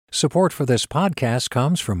Support for this podcast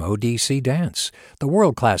comes from ODC Dance. The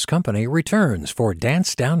world-class company returns for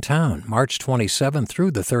Dance Downtown, March 27th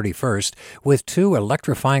through the 31st, with 2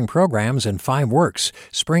 electrifying programs and 5 works,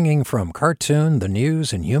 springing from cartoon, the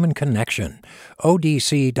news, and human connection.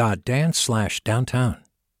 odc.dance/downtown.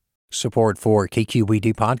 Support for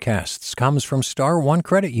KQED podcasts comes from Star One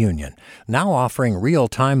Credit Union, now offering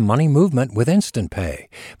real-time money movement with Instant Pay.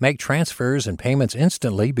 Make transfers and payments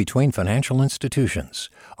instantly between financial institutions,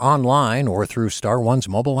 online or through Star One's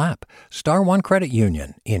mobile app. Star One Credit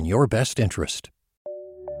Union, in your best interest.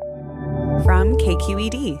 From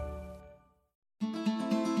KQED.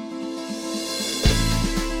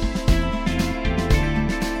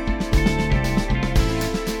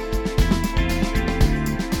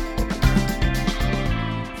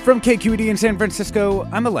 From KQED in San Francisco,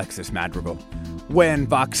 I'm Alexis Madrigal. When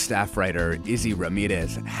Vox staff writer Izzy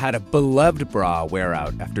Ramirez had a beloved bra wear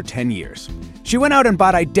out after 10 years, she went out and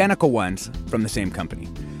bought identical ones from the same company.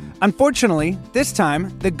 Unfortunately, this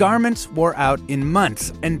time, the garments wore out in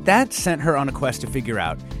months, and that sent her on a quest to figure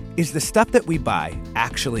out, is the stuff that we buy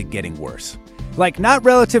actually getting worse? Like, not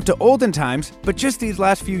relative to olden times, but just these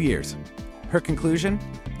last few years. Her conclusion?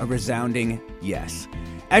 A resounding yes.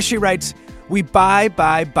 As she writes, we buy,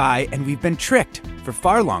 and we've been tricked for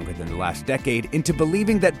far longer than the last decade into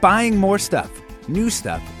believing that buying more stuff, new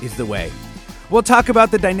stuff, is the way. We'll talk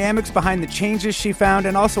about the dynamics behind the changes she found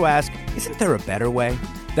and also ask, isn't there a better way?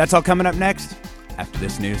 That's all coming up next, after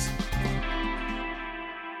this news.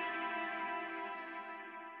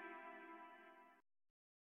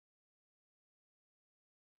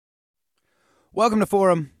 Welcome to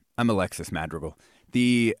Forum. I'm Alexis Madrigal.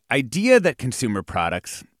 The idea that consumer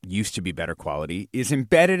products used to be better quality is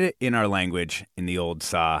embedded in our language in the old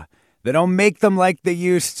saw. They don't make them like they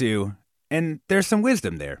used to, and there's some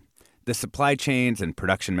wisdom there. The supply chains and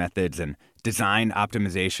production methods and design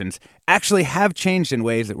optimizations actually have changed in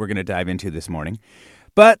ways that we're going to dive into this morning.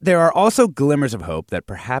 But there are also glimmers of hope that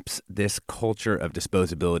perhaps this culture of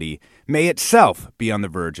disposability may itself be on the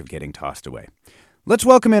verge of getting tossed away. Let's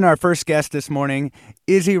welcome in our first guest this morning.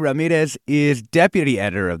 Izzy Ramirez is deputy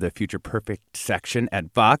editor of the Future Perfect section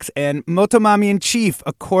at Vox and Motomami-in-chief,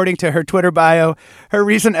 according to her Twitter bio. Her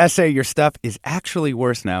recent essay, Your Stuff is Actually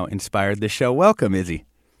Worse Now, inspired this show. Welcome, Izzy.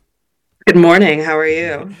 Good morning. How are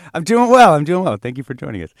you? I'm doing well. Thank you for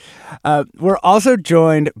joining us. We're also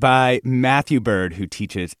joined by Matthew Bird, who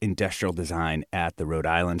teaches industrial design at the Rhode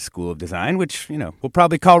Island School of Design, which, we'll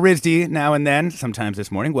probably call RISD now and then, sometimes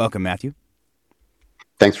this morning. Welcome, Matthew.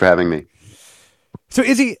 Thanks for having me. So,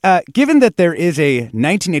 Izzy, given that there is a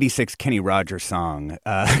 1986 Kenny Rogers song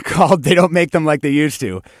called They Don't Make Them Like They Used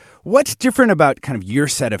To, what's different about kind of your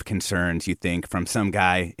set of concerns, you think, from some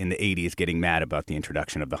guy in the 80s getting mad about the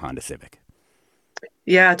introduction of the Honda Civic?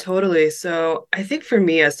 Yeah, totally. So I think for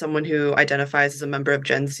me, as someone who identifies as a member of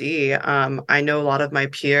Gen Z, I know a lot of my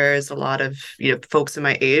peers, a lot of folks in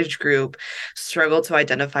my age group struggle to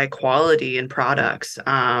identify quality in products.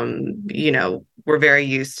 We're very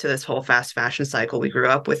used to this whole fast fashion cycle. We grew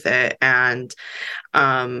up with it. And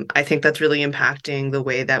I think that's really impacting the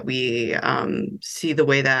way that we see the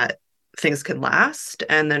way that things can last,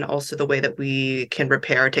 and then also the way that we can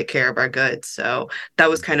repair, take care of our goods. So that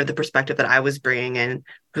was kind of the perspective that I was bringing in. It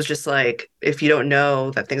was just like, if you don't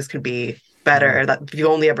know that things can be better, that if you've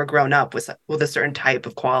only ever grown up with a certain type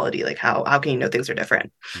of quality, like how can you know things are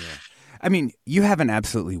different? Yeah. I mean, you have an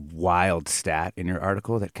absolutely wild stat in your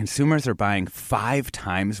article that consumers are buying 5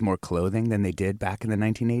 times more clothing than they did back in the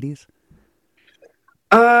 1980s.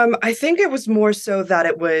 I think it was more so that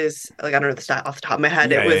it was like, I don't know the stat off the top of my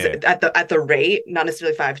head. It was at the rate, not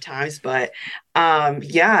necessarily 5 times, but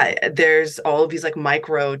there's all of these like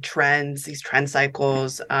micro trends, these trend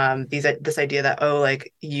cycles, this idea that,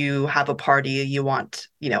 like you have a party, you want,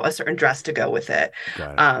 a certain dress to go with it.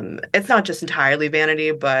 It's not just entirely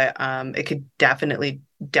vanity, but it could definitely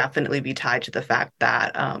be tied to the fact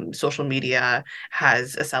that social media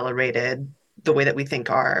has accelerated the way that we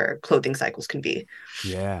think our clothing cycles can be.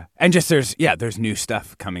 Yeah. And just there's new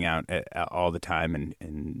stuff coming out all the time.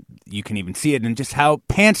 And you can even see it in just how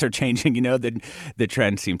pants are changing. The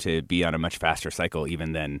trends seem to be on a much faster cycle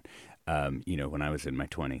even than, when I was in my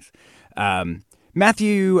 20s.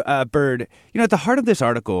 Matthew Bird, at the heart of this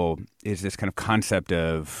article is this kind of concept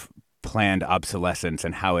of planned obsolescence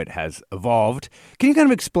and how it has evolved. Can you kind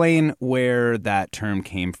of explain where that term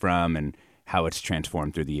came from and how it's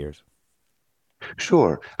transformed through the years?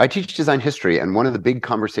 Sure. I teach design history, and one of the big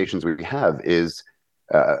conversations we have is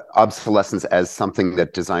obsolescence as something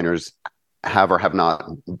that designers have or have not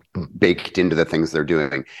baked into the things they're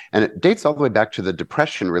doing. And it dates all the way back to the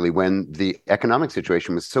Depression, really, when the economic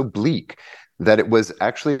situation was so bleak that it was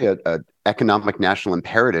actually a economic national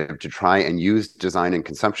imperative to try and use design and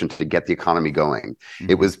consumption to get the economy going.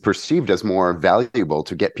 It was perceived as more valuable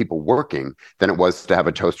to get people working than it was to have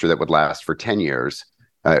a toaster that would last for 10 years.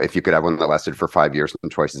 If you could have one that lasted for 5 years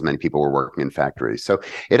and twice as many people were working in factories. So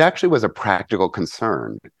it actually was a practical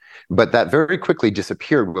concern. But that very quickly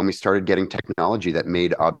disappeared when we started getting technology that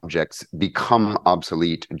made objects become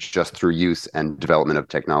obsolete just through use and development of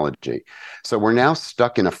technology. So we're now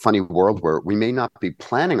stuck in a funny world where we may not be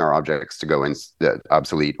planning our objects to go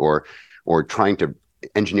obsolete or trying to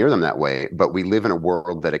engineer them that way, but we live in a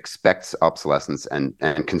world that expects obsolescence and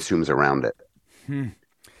consumes around it.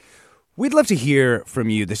 We'd love to hear from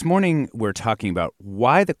you. This morning, we're talking about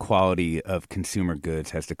why the quality of consumer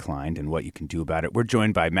goods has declined and what you can do about it. We're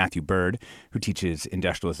joined by Matthew Bird, who teaches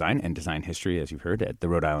industrial design and design history, as you've heard, at the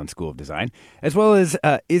Rhode Island School of Design, as well as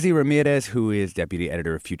Izzy Ramirez, who is deputy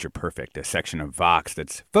editor of Future Perfect, a section of Vox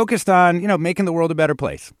that's focused on, making the world a better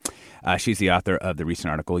place. She's the author of the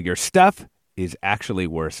recent article, Your Stuff is Actually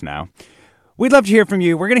Worse Now. We'd love to hear from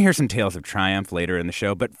you. We're going to hear some tales of triumph later in the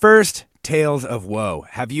show, but first, tales of woe.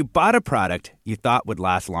 Have you bought a product you thought would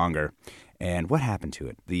last longer? And what happened to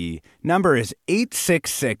it? The number is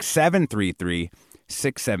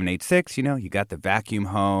 866-733-6786. You got the vacuum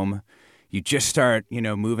home. You just start,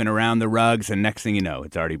 moving around the rugs, and next thing you know,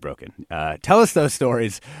 it's already broken. Tell us those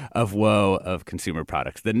stories of woe of consumer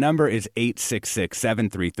products. The number is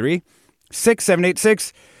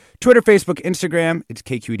 866-733-6786. Twitter, Facebook, Instagram, it's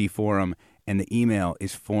KQED Forum, and the email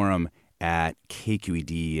is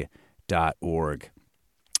forum@kqed.org.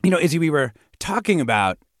 Izzy, we were talking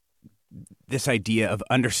about this idea of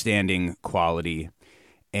understanding quality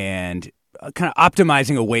and kind of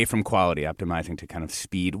optimizing away from quality, optimizing to kind of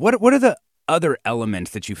speed. What are the other elements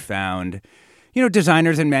that you found,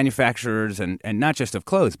 designers and manufacturers, and not just of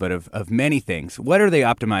clothes, but of many things? What are they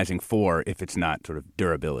optimizing for if it's not sort of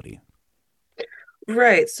durability?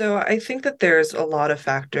 Right. So I think that there's a lot of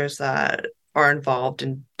factors that are involved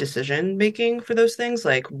in decision making for those things,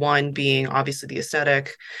 like one being obviously the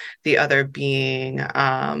aesthetic, the other being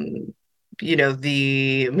the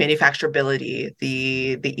manufacturability,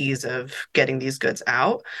 the ease of getting these goods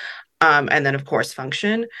out, and then of course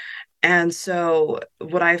function. And so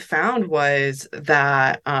what I found was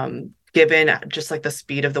that given just like the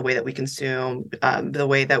speed of the way that we consume, the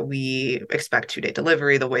way that we expect 2-day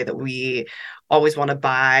delivery, the way that we always want to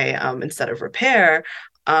buy instead of repair,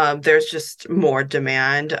 there's just more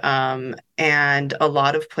demand. And a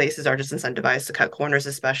lot of places are just incentivized to cut corners,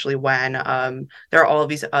 especially when there are all of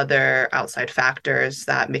these other outside factors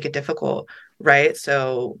that make it difficult. Right.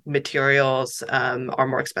 So materials are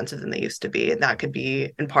more expensive than they used to be. And that could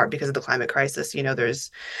be in part because of the climate crisis.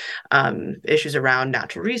 There's issues around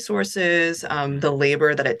natural resources, the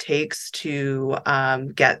labor that it takes to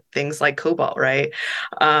get things like cobalt, right?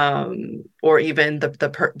 Or even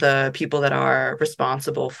the people that are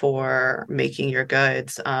responsible for making your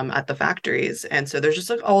goods at the factories. And so there's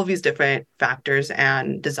just like all of these different factors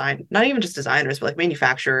and design, not even just designers, but like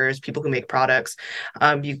manufacturers, people who make products.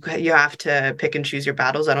 You have to pick and choose your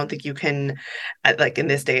battles. I don't think you can, like in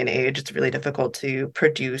this day and age, it's really difficult to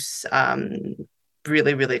produce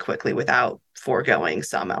really, really quickly without foregoing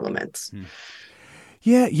some elements.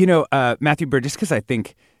 Yeah, Matthew Bird, just because I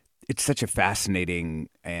think it's such a fascinating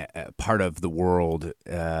part of the world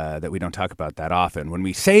that we don't talk about that often. When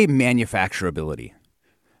we say manufacturability,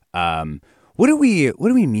 what do we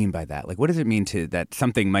mean by that? Like, what does it mean that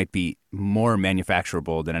something might be more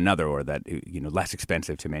manufacturable than another, or that less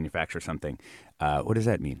expensive to manufacture something? What does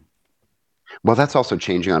that mean? Well, that's also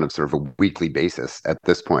changing on a sort of a weekly basis at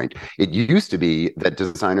this point. It used to be that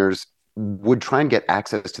designers would try and get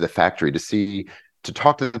access to the factory to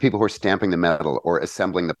talk to the people who are stamping the metal or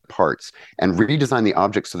assembling the parts and redesign the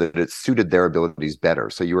object so that it suited their abilities better.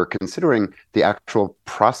 So you were considering the actual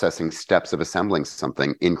processing steps of assembling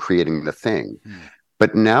something in creating the thing.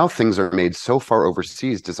 But now things are made so far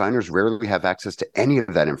overseas, designers rarely have access to any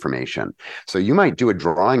of that information. So you might do a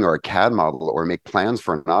drawing or a CAD model or make plans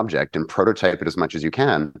for an object and prototype it as much as you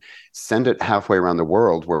can, send it halfway around the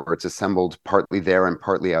world where it's assembled partly there and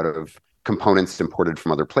partly out of components imported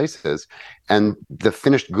from other places, and the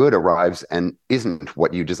finished good arrives and isn't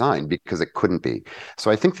what you designed because it couldn't be.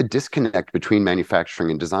 So I think the disconnect between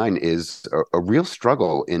manufacturing and design is a real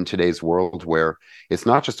struggle in today's world, where it's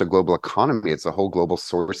not just a global economy, it's a whole global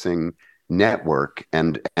sourcing network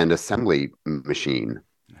and assembly machine.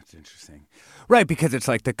 That's interesting. Right, because it's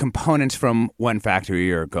like the components from one factory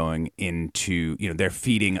are going into, they're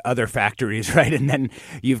feeding other factories, right? And then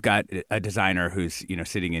you've got a designer who's,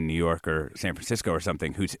 sitting in New York or San Francisco or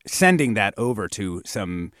something, who's sending that over to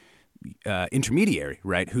some intermediary,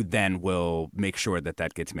 right, who then will make sure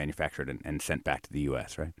that gets manufactured and sent back to the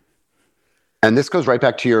U.S., right? And this goes right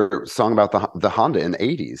back to your song about the Honda in the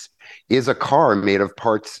 80s. Is a car made of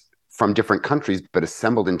parts from different countries but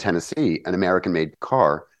assembled in Tennessee an American-made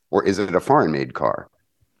car, or is it a foreign-made car?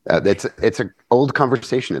 It's an old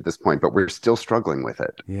conversation at this point, but we're still struggling with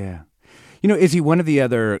it. Yeah. Izzy, one of the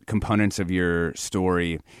other components of your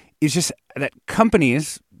story is just that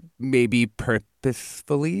companies, maybe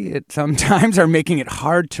purposefully at sometimes, are making it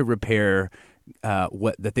hard to repair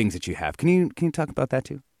what the things that you have. Can you talk about that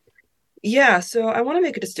too? Yeah, so I want to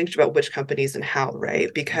make a distinction about which companies and how,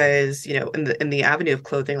 right? Because, in the avenue of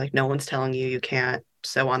clothing, like no one's telling you can't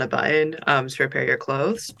sew on a button to repair your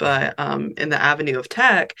clothes. But in the avenue of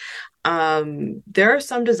tech, there are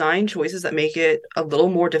some design choices that make it a little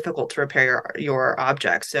more difficult to repair your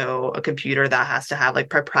object. So a computer that has to have like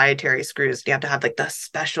proprietary screws, you have to have like the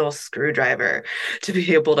special screwdriver to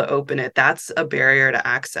be able to open it. That's a barrier to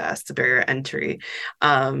access, a barrier to entry.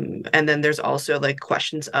 And then there's also like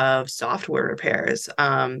questions of software repairs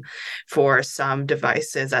for some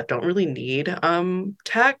devices that don't really need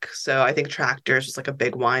tech. So I think tractors is like a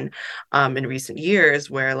big one in recent years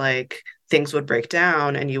where like things would break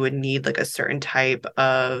down and you would need like a certain type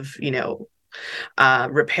of,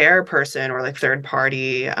 repair person or like third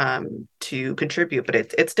party to contribute, but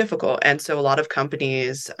it's difficult. And so a lot of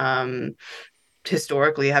companies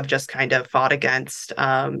historically have just kind of fought against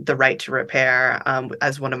the right to repair,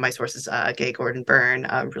 as one of my sources, Gay Gordon Byrne,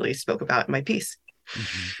 really spoke about in my piece.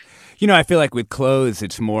 Mm-hmm. I feel like with clothes,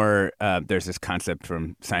 it's more, there's this concept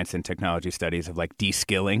from science and technology studies of like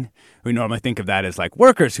de-skilling. We normally think of that as like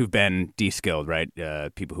workers who've been de-skilled, right?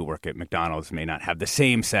 People who work at McDonald's may not have the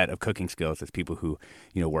same set of cooking skills as people who,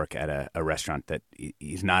 work at a restaurant that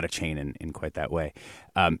is not a chain in quite that way.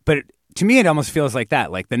 But to me, it almost feels like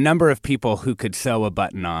that. Like the number of people who could sew a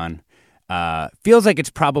button on feels like it's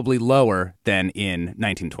probably lower than in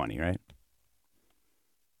 1920, right?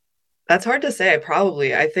 That's hard to say,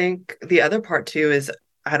 probably. I think the other part too is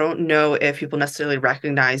I don't know if people necessarily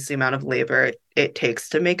recognize the amount of labor it takes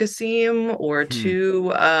to make a seam or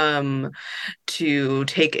to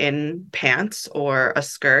take in pants or a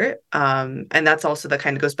skirt. And that's also that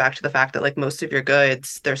kind of goes back to the fact that like most of your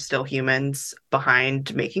goods, there's still humans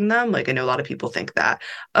behind making them. Like I know a lot of people think that,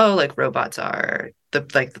 oh, like robots are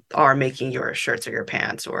making your shirts or your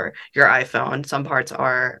pants or your iPhone. Some parts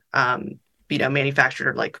are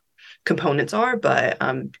manufactured like components are, but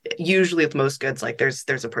usually with most goods, like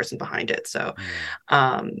there's a person behind it. So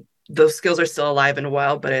those skills are still alive and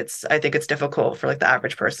well, but I think it's difficult for like the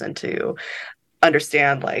average person to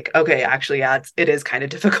understand like, okay, actually, yeah, it is kind of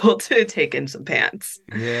difficult to take in some pants.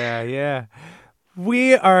 Yeah.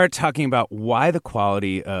 We are talking about why the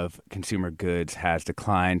quality of consumer goods has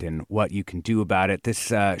declined and what you can do about it.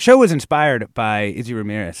 This show was inspired by Izzy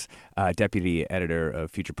Ramirez, deputy editor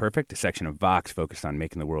of Future Perfect, a section of Vox focused on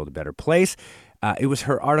making the world a better place. It was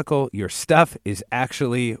her article, Your Stuff is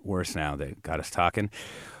Actually Worse Now, that got us talking.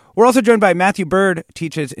 We're also joined by Matthew Bird,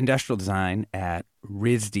 teaches industrial design at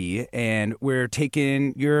RISD, and we're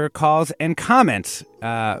taking your calls and comments.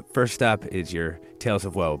 First up is your Tales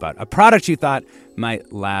of Woe about a product you thought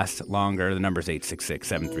might last longer. The number's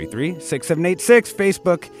 866-733-6786.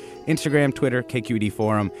 Facebook, Instagram, Twitter, KQED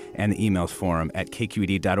Forum, and the email's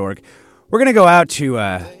forum@kqed.org. We're going to go out to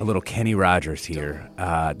a little Kenny Rogers here.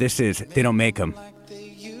 This is They Don't Make 'Em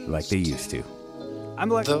Like They Used To.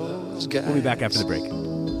 I'm Alex. We'll be back after the break.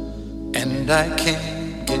 And I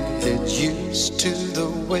can't get used to the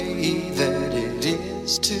way that it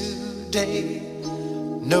is today.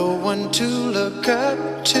 No one to look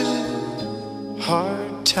up to,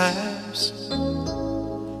 hard times.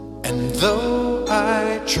 And though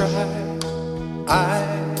I try,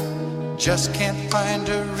 I just can't find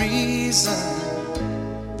a reason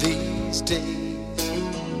these days.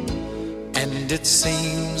 And it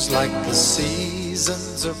seems like the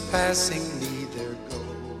seasons are passing me.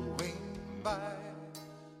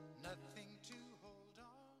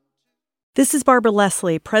 This is Barbara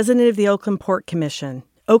Leslie, president of the Oakland Port Commission.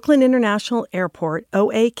 Oakland International Airport,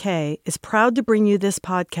 OAK, is proud to bring you this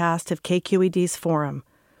podcast of KQED's Forum.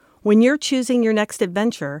 When you're choosing your next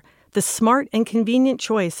adventure, the smart and convenient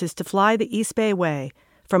choice is to fly the East Bay Way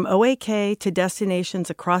from OAK to destinations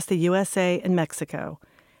across the USA and Mexico.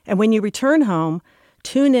 And when you return home,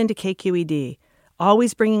 tune in to KQED,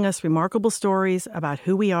 always bringing us remarkable stories about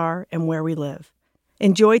who we are and where we live.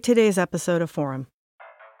 Enjoy today's episode of Forum.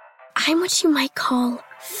 I'm what you might call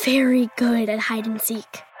very good at hide and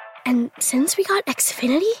seek. And since we got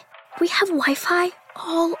Xfinity, we have Wi-Fi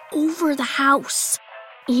all over the house,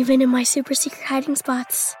 even in my super secret hiding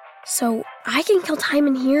spots. So I can kill time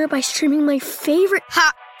in here by streaming my favorite...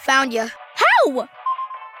 Ha! Found you. How?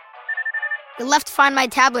 You left Find My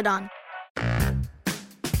tablet on.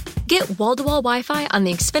 Get wall-to-wall Wi-Fi on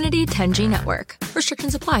the Xfinity 10G network.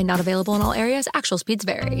 Restrictions apply. Not available in all areas. Actual speeds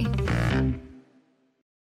vary.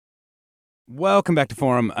 Welcome back to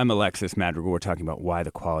Forum. I'm Alexis Madrigal. We're talking about why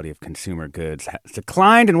the quality of consumer goods has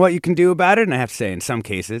declined and what you can do about it. And I have to say, in some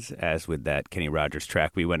cases, as with that Kenny Rogers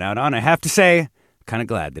track we went out on, I have to say, kind of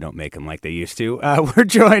glad they don't make them like they used to. We're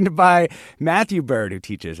joined by Matthew Bird, who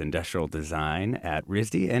teaches industrial design at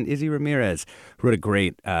RISD, and Izzy Ramirez, who wrote a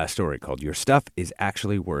great story called Your Stuff is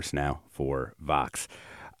Actually Worse Now for Vox.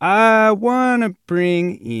 I want to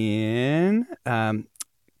bring in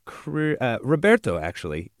Roberto,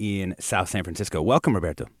 actually, in South San Francisco. Welcome,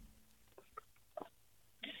 Roberto.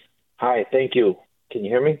 Hi, thank you. Can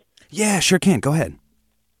you hear me? Yeah, sure can. Go ahead.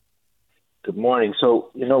 Good morning.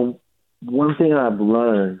 So, one thing I've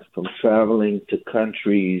learned from traveling to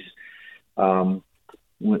countries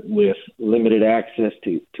with limited access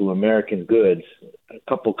to American goods, a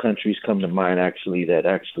couple countries come to mind actually that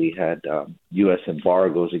actually had U.S.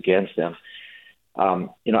 embargoes against them.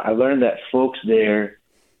 I learned that folks there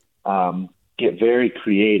get very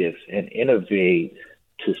creative and innovate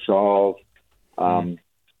to solve, to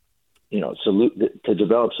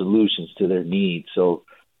develop solutions to their needs. So,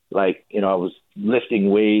 I was lifting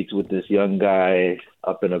weights with this young guy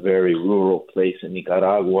up in a very rural place in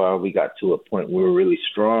Nicaragua. We got to a point where we were really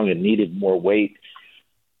strong and needed more weight.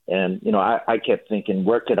 And, I kept thinking,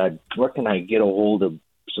 where can I get a hold of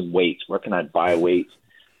some weights? Where can I buy weights?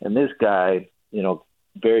 And this guy,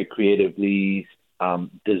 very creatively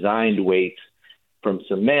designed weights from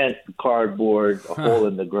cement, cardboard, a hole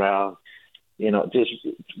in the ground, just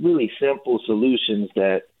really simple solutions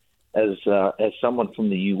that as someone from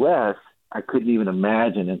the U.S., I couldn't even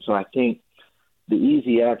imagine. And so I think the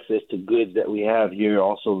easy access to goods that we have here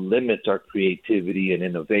also limits our creativity and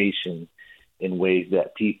innovation in ways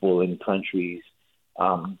that people in countries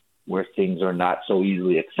where things are not so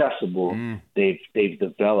easily accessible, they've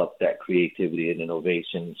developed that creativity and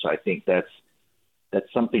innovation. So I think that's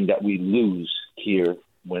something that we lose here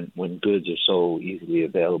when goods are so easily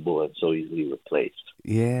available and so easily replaced.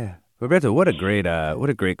 Yeah. Roberto, what a great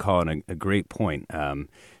call and a great point.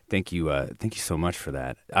 Thank you so much for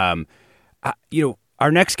that.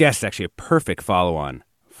 Our next guest is actually a perfect follow-on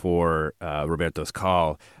for Roberto's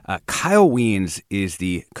call. Kyle Wiens is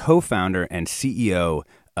the co-founder and CEO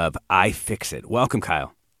of iFixit. Welcome,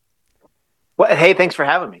 Kyle. Well, hey, thanks for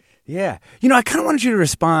having me. Yeah. I kind of wanted you to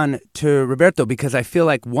respond to Roberto because I feel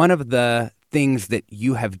like one of the things that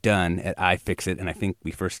you have done at iFixit, and I think we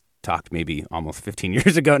first talked maybe almost 15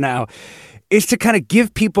 years ago now, is to kind of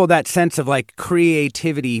give people that sense of like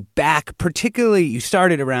creativity back. Particularly, you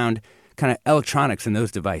started around kind of electronics and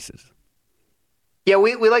those devices. Yeah,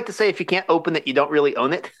 we like to say if you can't open it, you don't really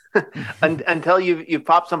own it. Until you've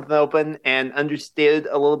popped something open and understood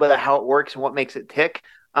a little bit of how it works and what makes it tick.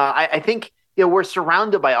 I think we're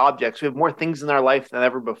surrounded by objects. We have more things in our life than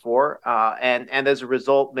ever before, and as a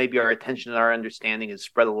result, maybe our attention and our understanding is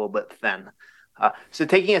spread a little bit thin. So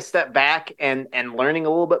taking a step back and learning a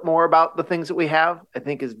little bit more about the things that we have, I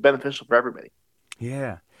think, is beneficial for everybody.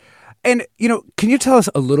 Yeah. And, can you tell us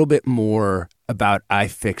a little bit more about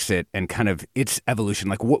iFixit and kind of its evolution?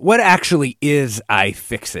 Like, what actually is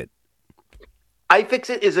iFixit?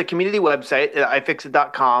 iFixit is a community website at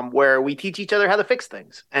iFixit.com where we teach each other how to fix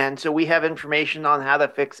things. And so we have information on how to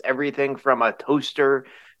fix everything from a toaster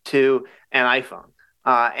to an iPhone.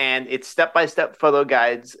 And it's step-by-step photo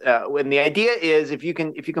guides. And the idea is if you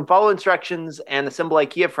can follow instructions and assemble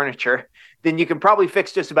IKEA furniture, then you can probably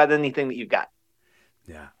fix just about anything that you've got.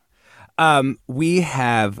 Yeah. We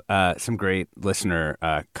have some great listener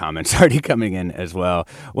comments already coming in as well.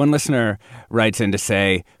 One listener writes in to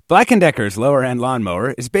say, Black & Decker's lower-end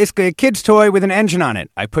lawnmower is basically a kid's toy with an engine on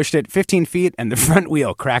it. I pushed it 15 feet and the front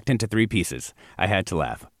wheel cracked into 3 pieces. I had to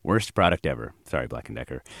laugh. Worst product ever. Sorry, Black &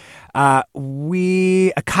 Decker.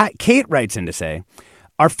 Kate writes in to say,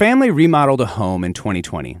 our family remodeled a home in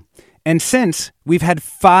 2020. And since, we've had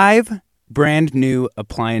 5 brand new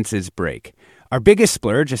appliances break. Our biggest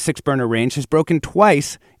splurge, a 6-burner range, has broken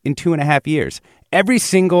twice in 2.5 years. Every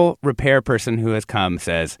single repair person who has come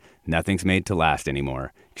says nothing's made to last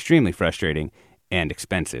anymore. Extremely frustrating and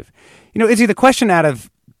expensive. Izzy, the question out of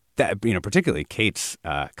that, particularly Kate's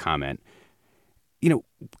comment,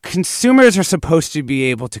 consumers are supposed to be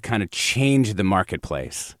able to kind of change the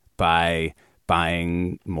marketplace by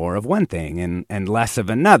buying more of one thing and less of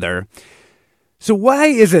another. So why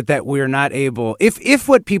is it that we're not able, if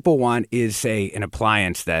what people want is, say, an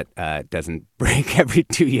appliance that doesn't break every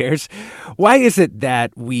 2 years, why is it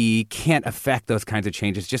that we can't affect those kinds of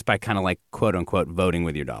changes just by kind of like, quote unquote, voting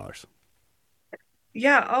with your dollars?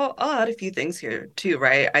 Yeah, I'll add a few things here too,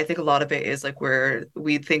 right? I think a lot of it is like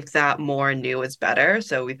we think that more new is better.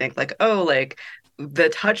 So we think like, oh, like the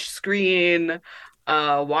touch screen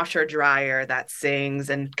washer dryer that sings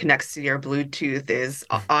and connects to your Bluetooth is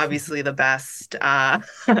obviously the best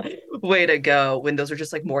way to go when those are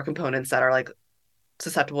just like more components that are like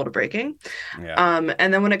susceptible to breaking. Yeah.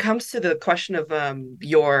 And then when it comes to the question of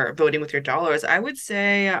your voting with your dollars, I would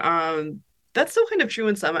say that's still kind of true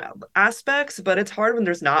in some aspects, but it's hard when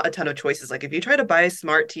there's not a ton of choices. Like if you try to buy a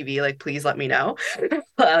smart TV, like please let me know,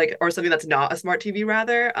 like or something that's not a smart TV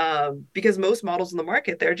rather, because most models in the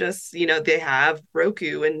market they're just they have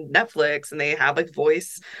Roku and Netflix and they have like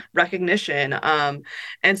voice recognition,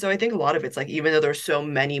 and so I think a lot of it's like even though there's so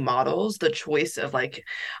many models, the choice of like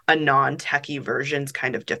a non-techie version is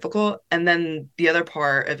kind of difficult. And then the other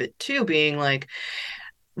part of it too being like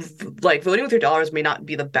voting with your dollars may not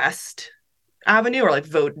be the best avenue or like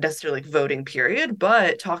vote necessarily like voting period,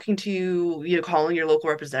 but talking to calling your local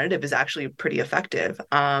representative is actually pretty effective.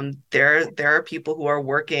 There are people who are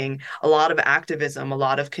working a lot of activism, a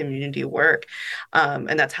lot of community work,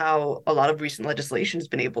 and that's how a lot of recent legislation has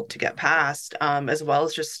been able to get passed, as well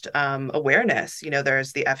as just awareness.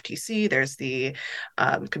 There's the FTC, there's the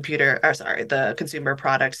the Consumer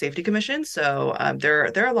Product Safety Commission. So there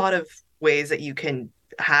are a lot of ways that you can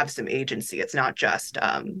have some agency. It's not just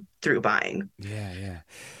through buying.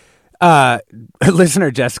 Yeah.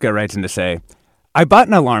 Listener Jessica writes in to say, I bought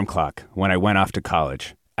an alarm clock when I went off to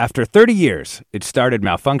college. After 30 years, it started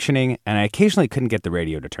malfunctioning and I occasionally couldn't get the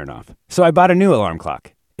radio to turn off. So I bought a new alarm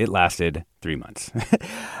clock. It lasted 3 months.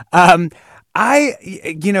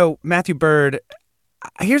 Matthew Bird,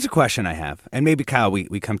 here's a question I have. And maybe Kyle,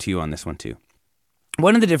 we come to you on this one too.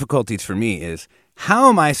 One of the difficulties for me is how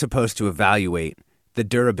am I supposed to evaluate the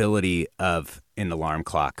durability of an alarm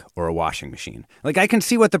clock or a washing machine? Like I can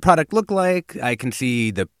see what the product looked like. I can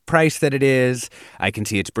see the price that it is. I can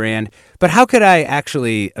see its brand. But how could I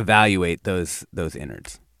actually evaluate those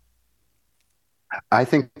innards? I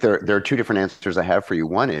think there are two different answers I have for you.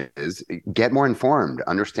 One is get more informed,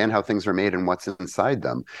 understand how things are made and what's inside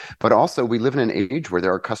them. But also we live in an age where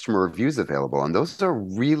there are customer reviews available, and those are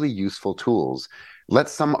really useful tools. Let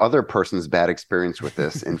some other person's bad experience with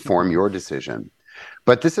this inform your decision.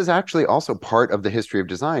 But this is actually also part of the history of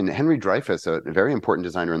design. Henry Dreyfuss, a very important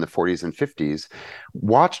designer in the 40s and 50s,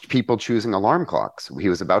 watched people choosing alarm clocks. He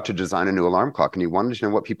was about to design a new alarm clock, and he wanted to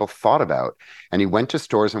know what people thought about. And he went to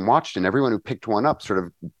stores and watched, and everyone who picked one up sort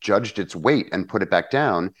of judged its weight and put it back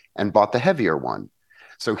down and bought the heavier one.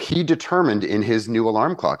 So he determined in his new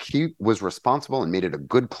alarm clock, he was responsible and made it a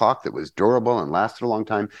good clock that was durable and lasted a long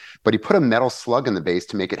time. But he put a metal slug in the base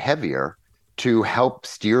to make it heavier, to help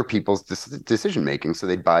steer people's decision making so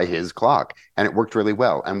they'd buy his clock. And it worked really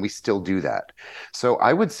well. And we still do that. So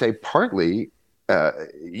I would say partly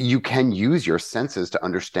you can use your senses to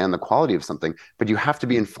understand the quality of something, but you have to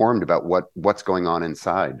be informed about what's going on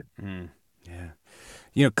inside.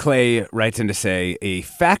 Yeah. Clay writes in to say, a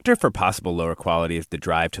factor for possible lower quality is the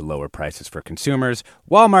drive to lower prices for consumers.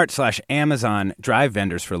 Walmart/Amazon drive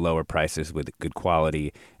vendors for lower prices with good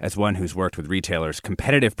quality. As one who's worked with retailers,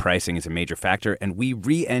 competitive pricing is a major factor, and we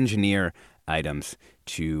re-engineer items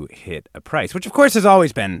to hit a price, which of course has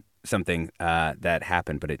always been something that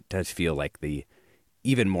happened, but it does feel like the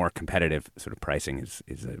even more competitive sort of pricing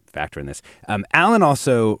is a factor in this. Alan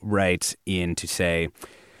also writes in to say,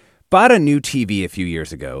 bought a new TV a few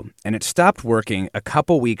years ago, and it stopped working a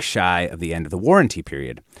couple weeks shy of the end of the warranty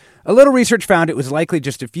period. A little research found it was likely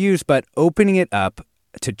just a fuse, but opening it up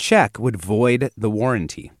to check would void the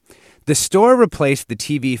warranty. The store replaced the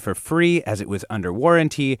TV for free as it was under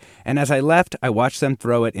warranty, and as I left, I watched them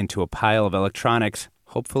throw it into a pile of electronics,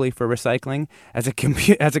 hopefully for recycling. As a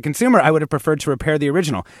consumer, I would have preferred to repair the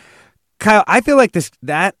original. Kyle, I feel like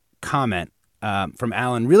that comment from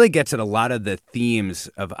Alan really gets at a lot of the themes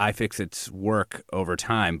of iFixit's work over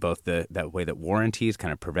time, both that way that warranties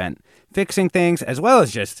kind of prevent fixing things, as well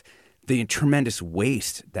as just the tremendous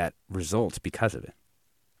waste that results because of it.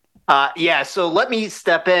 So let me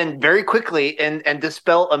step in very quickly and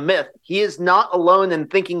dispel a myth. He is not alone in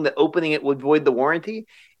thinking that opening it would void the warranty,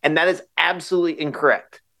 and that is absolutely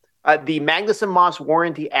incorrect. The Magnuson-Moss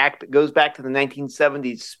Warranty Act that goes back to the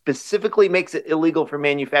 1970s specifically makes it illegal for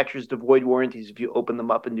manufacturers to void warranties if you open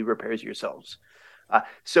them up and do repairs yourselves.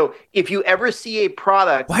 So if you ever see a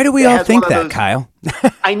product, why do we all think that, Kyle?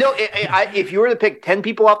 I know. If you were to pick 10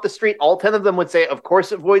 people off the street, all 10 of them would say, "Of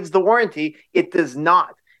course, it voids the warranty." It does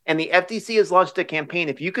not. And the FTC has launched a campaign.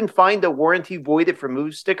 If you can find a warranty voided for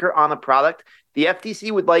move sticker on a product, the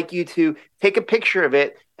FTC would like you to take a picture of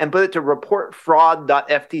it and put it to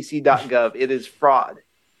reportfraud.ftc.gov. It is fraud.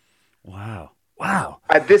 Wow.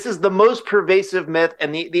 This is the most pervasive myth,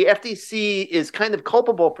 and the FTC is kind of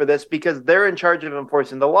culpable for this because they're in charge of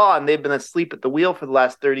enforcing the law, and they've been asleep at the wheel for the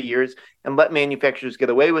last 30 years and let manufacturers get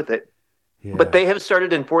away with it. Yeah. But they have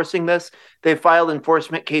started enforcing this. They filed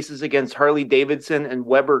enforcement cases against Harley Davidson and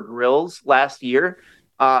Weber Grills last year,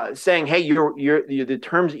 saying, "Hey, the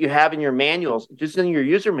terms that you have in your manuals, just in your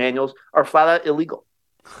user manuals, are flat out illegal."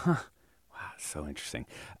 Huh. So interesting.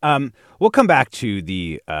 We'll come back to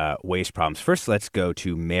the waste problems. First, let's go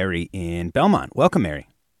to Mary in Belmont. Welcome, Mary.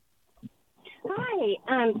 Hi.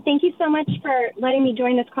 Thank you so much for letting me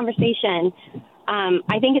join this conversation.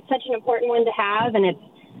 I think it's such an important one to have, and it's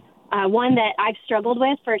one that I've struggled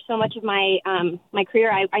with for so much of my my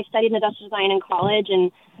career. I studied industrial design in college,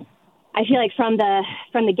 and I feel like from the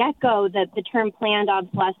get-go that the term planned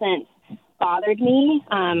obsolescence bothered me.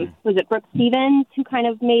 Was it Brooke Stevens who kind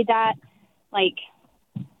of made that like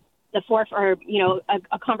the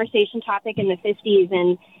a conversation topic in the 50s?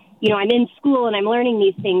 And, I'm in school and I'm learning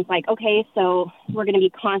these things like, okay, so we're going to be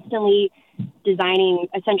constantly designing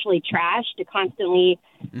essentially trash to constantly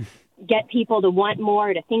get people to want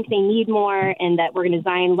more, to think they need more, and that we're going to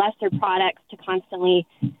design lesser products to constantly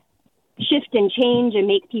shift and change and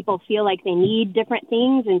make people feel like they need different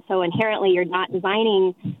things. And so inherently you're not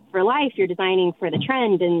designing for life, you're designing for the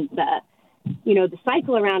trend and the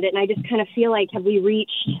cycle around it. And I just kind of feel like, have we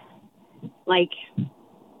reached like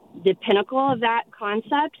the pinnacle of that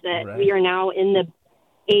concept that we are now in the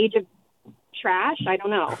age of trash? I don't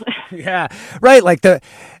know. Yeah, right.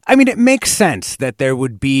 It makes sense that there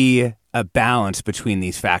would be a balance between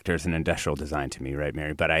these factors in industrial design to me, right,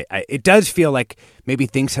 Mary? But it does feel like maybe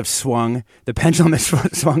things have swung, the pendulum has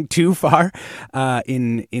swung too far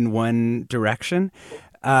in one direction.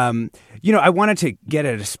 I wanted to get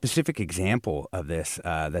at a specific example of this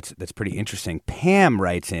that's pretty interesting. Pam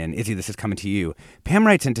writes in, Izzy, this is coming to you. Pam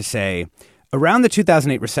writes in to say, around the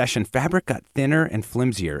 2008 recession, fabric got thinner and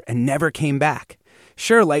flimsier and never came back.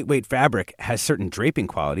 Sure, lightweight fabric has certain draping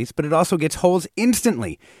qualities, but it also gets holes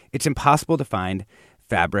instantly. It's impossible to find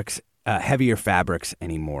heavier fabrics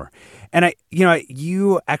anymore. And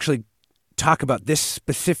you actually talk about this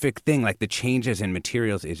specific thing, like the changes in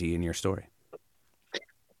materials, Izzy, in your story.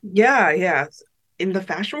 Yeah. In the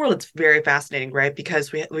fashion world, it's very fascinating, right?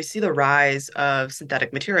 Because we see the rise of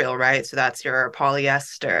synthetic material, right? So that's your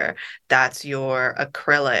polyester, that's your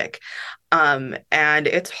acrylic. And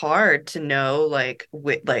it's hard to know,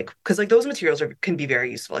 because those materials can be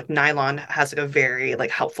very useful. Like nylon has a very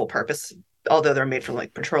helpful purpose, although they're made from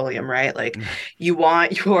petroleum, right? You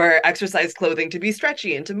want your exercise clothing to be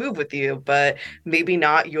stretchy and to move with you, but maybe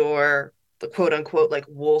not your the quote unquote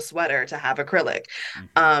wool sweater to have acrylic.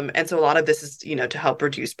 And so a lot of this is, to help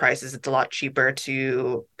reduce prices. It's a lot cheaper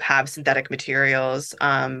to have synthetic materials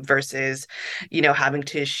versus, having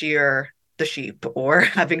to shear the sheep or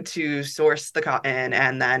having to source the cotton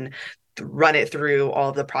and then run it through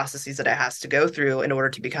all the processes that it has to go through in order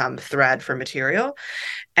to become thread for material.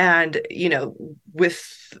 And,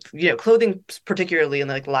 with, clothing, particularly in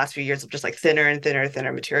the last few years of just thinner and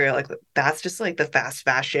thinner material, that's just the fast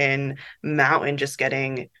fashion mountain just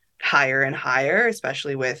getting higher and higher,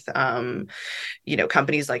 especially with,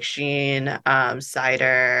 companies like Shein,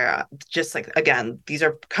 Cider, just again, these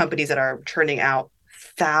are companies that are churning out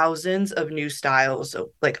thousands of new styles,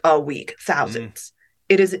 a week, thousands.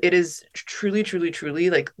 It is truly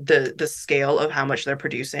the scale of how much they're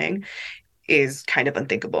producing is kind of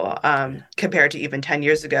unthinkable compared to even 10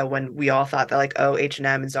 years ago when we all thought that H&M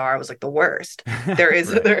and Zara was the worst. They're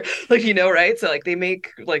right? So they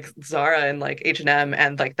make Zara and H&M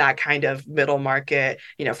and that kind of middle market,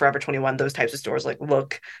 Forever 21, those types of stores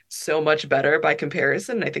look so much better by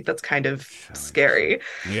comparison. I think that's kind of scary.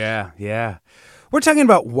 Yeah. We're talking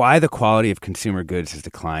about why the quality of consumer goods has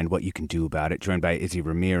declined, what you can do about it, joined by Izzy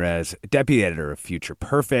Ramirez, deputy editor of Future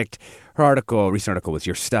Perfect. Her recent article was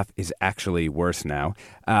Your Stuff is Actually Worse Now.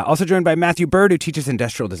 Also joined by Matthew Bird, who teaches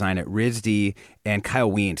industrial design at RISD, and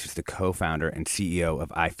Kyle Wiens, who's the co-founder and CEO of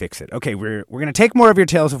iFixit. Okay, we're going to take more of your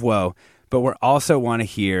tales of woe, but we also want to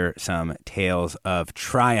hear some tales of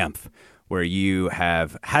triumph, where you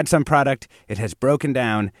have had some product, it has broken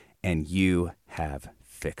down, and you have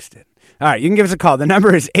fixed it. All right, you can give us a call. The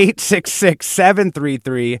number is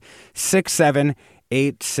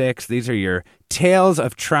 866-733-6786. These are your tales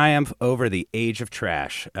of triumph over the age of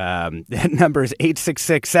trash. That number is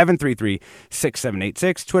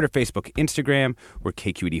 866-733-6786. Twitter, Facebook, Instagram. We're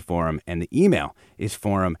KQED Forum. And the email is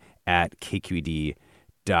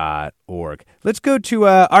forum@kqed.org. Let's go to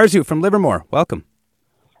Arzu from Livermore. Welcome.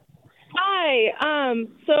 Hi.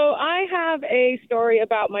 So I have a story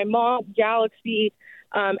about my mom's Galaxy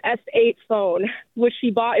S8 phone, which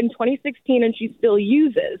she bought in 2016 and she still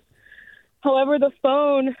uses. However, the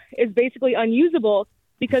phone is basically unusable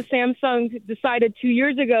because Samsung decided 2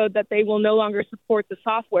 years ago that they will no longer support the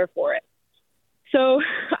software for it. So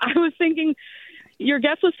I was thinking, your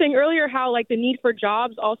guest was saying earlier how like the need for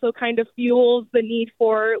jobs also kind of fuels the need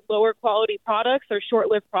for lower quality products or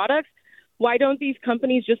short-lived products. Why don't these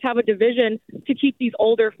companies just have a division to keep these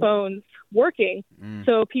older phones working?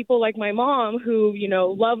 So people like my mom who,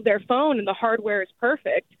 love their phone and the hardware is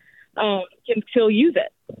perfect, can still use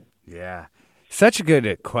it. Yeah. Such a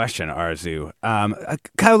good question, Arzu.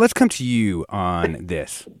 Kyle, let's come to you on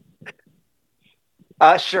this.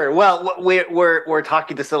 Sure. Well, we're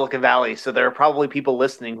talking to Silicon Valley, so there are probably people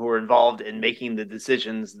listening who are involved in making the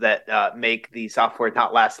decisions that make the software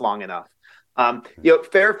not last long enough.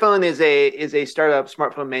 Fairphone is a startup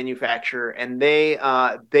smartphone manufacturer, and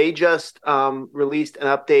they just released an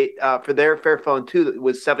update for their Fairphone 2 that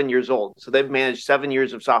was 7 years old. So they've managed 7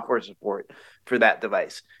 years of software support for that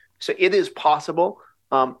device. So it is possible.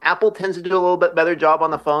 Apple tends to do a little bit better job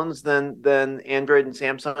on the phones than Android and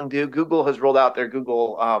Samsung do. Google has rolled out their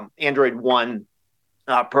Google Android One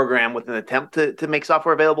program with an attempt to make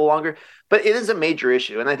software available longer. But it is a major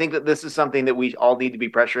issue. And I think that this is something that we all need to be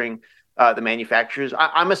pressuring the manufacturers.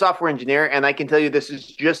 I'm a software engineer, and I can tell you this is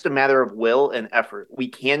just a matter of will and effort. We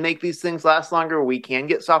can make these things last longer. We can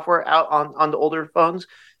get software out on the older phones.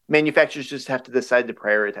 Manufacturers just have to decide to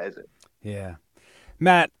prioritize it. Yeah.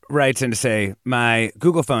 Matt writes in to say, my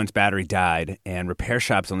Google phone's battery died and repair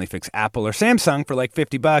shops only fix Apple or Samsung for like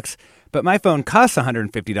 $50, but my phone costs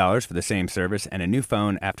 $150 for the same service, and a new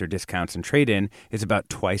phone after discounts and trade-in is about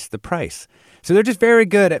twice the price. So they're just very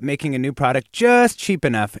good at making a new product just cheap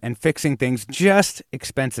enough and fixing things just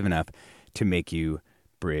expensive enough to make you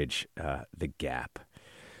bridge the gap.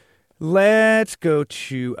 Let's go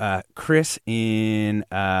to Chris in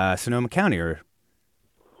Sonoma County.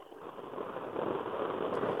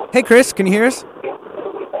 Hey, Chris, can you hear us?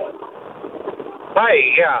 Hi,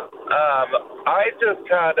 yeah. I just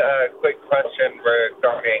had a quick question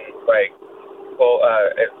regarding,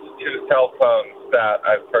 it's two cell phones that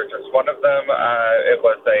I've purchased. One of them, it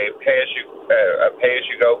was a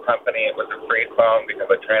pay-as-you-go company. It was a free phone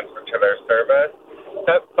because I transferred to their service.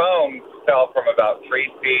 That phone fell from about 3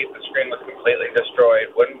 feet. The screen was completely destroyed,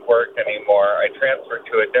 wouldn't work anymore. I transferred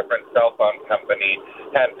to a different cell phone company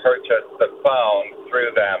and purchased the phone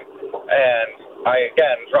through them. And I,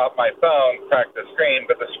 again, dropped my phone, cracked the screen,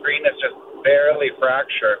 but the screen is just barely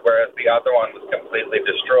fractured, whereas the other one was completely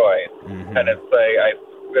destroyed. Mm-hmm. And it's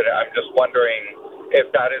I'm just wondering if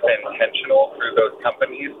that is intentional through those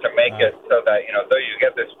companies to make it so that, though you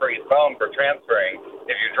get this free phone for transferring,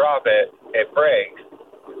 if you drop it, it breaks,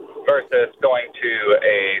 versus going to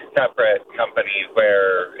a separate company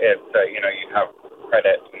where it's, you have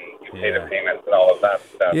credit and you pay the payments and all of that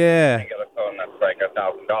stuff. Yeah. You get a phone that's like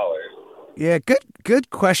 $1,000. Yeah, good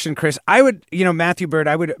question, Chris. I would, Matthew Bird,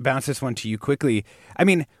 I would bounce this one to you quickly. I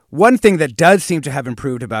mean, one thing that does seem to have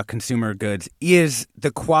improved about consumer goods is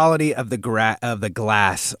the quality of the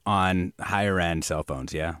glass on higher end cell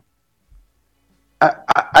phones. Yeah.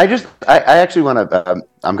 I actually want to,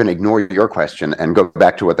 I'm going to ignore your question and go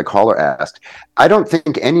back to what the caller asked. I don't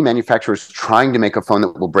think any manufacturer is trying to make a phone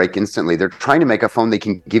that will break instantly. They're trying to make a phone they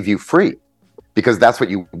can give you free, because that's what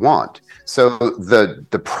you want. So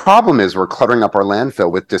the problem is we're cluttering up our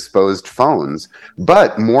landfill with disposed phones,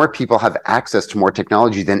 but more people have access to more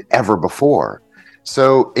technology than ever before.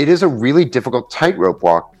 So it is a really difficult tightrope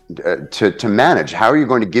walk to manage. How are you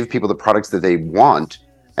going to give people the products that they want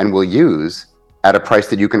and will use at a price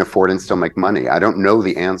that you can afford and still make money? I don't know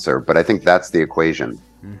the answer, but I think that's the equation.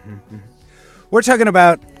 Mm-hmm. We're talking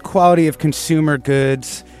about quality of consumer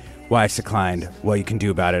goods, why it's declined, what you can do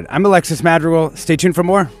about it. I'm Alexis Madrigal. Stay tuned for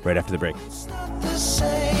more right after the break.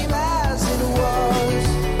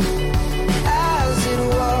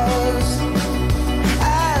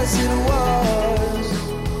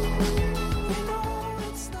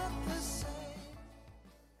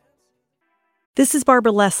 This is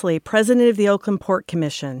Barbara Leslie, President of the Oakland Port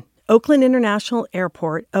Commission. Oakland International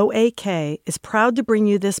Airport, OAK, is proud to bring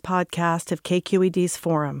you this podcast of KQED's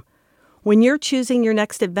Forum. When you're choosing your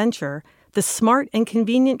next adventure, the smart and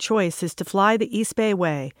convenient choice is to fly the East Bay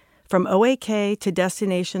Way from OAK to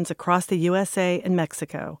destinations across the USA and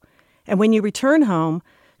Mexico. And when you return home,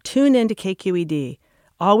 tune in to KQED,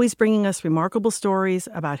 always bringing us remarkable stories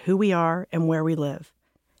about who we are and where we live.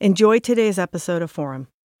 Enjoy today's episode of Forum.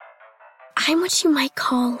 I'm what you might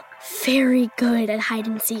call very good at hide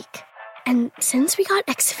and seek. And since we got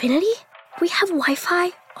Xfinity, we have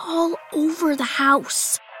Wi-Fi all over the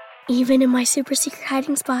house, even in my super secret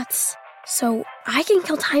hiding spots. So I can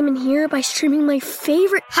kill time in here by streaming my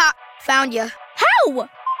favorite... Ha! Found you. How?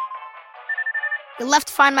 You left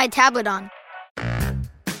Find My tablet on.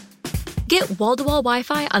 Get wall-to-wall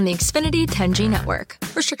Wi-Fi on the Xfinity 10G network.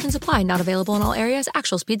 Restrictions apply. Not available in all areas.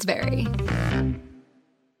 Actual speeds vary.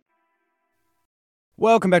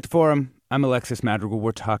 Welcome back to Forum. I'm Alexis Madrigal.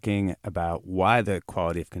 We're talking about why the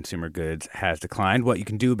quality of consumer goods has declined, what you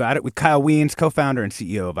can do about it, with Kyle Wiens, co-founder and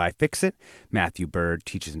CEO of iFixit, Matthew Bird,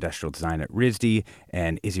 teaches industrial design at RISD,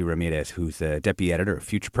 and Izzy Ramirez, who's the deputy editor of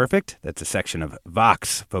Future Perfect. That's a section of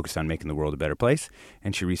Vox focused on making the world a better place.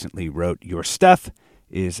 And she recently wrote, "Your Stuff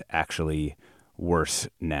is Actually Worse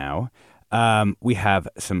Now." We have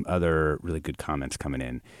some other really good comments coming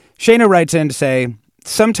in. Shayna writes in to say,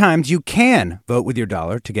 sometimes you can vote with your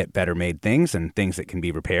dollar to get better made things and things that can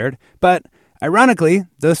be repaired. But ironically,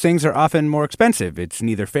 those things are often more expensive. It's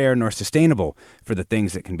neither fair nor sustainable for the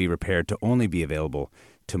things that can be repaired to only be available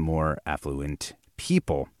to more affluent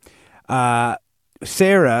people.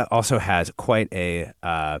 Sarah also has quite a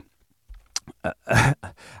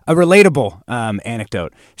relatable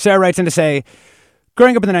anecdote. Sarah writes in to say,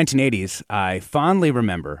 growing up in the 1980s, I fondly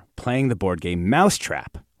remember playing the board game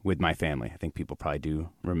Mousetrap with my family. I think people probably do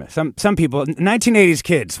remember. Some people, 1980s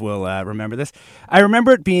kids will remember this. I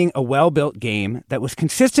remember it being a well-built game that was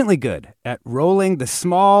consistently good at rolling the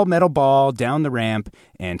small metal ball down the ramp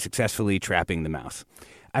and successfully trapping the mouse.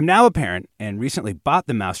 I'm now a parent and recently bought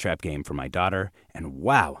the Mousetrap game for my daughter, and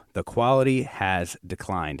wow, the quality has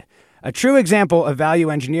declined. A true example of value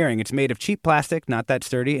engineering. It's made of cheap plastic, not that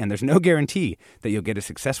sturdy, and there's no guarantee that you'll get a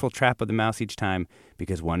successful trap of the mouse each time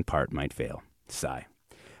because one part might fail. Sigh.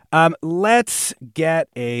 Let's get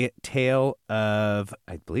a tale of,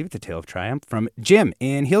 I believe it's a tale of triumph, from Jim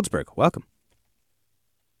in Healdsburg. Welcome.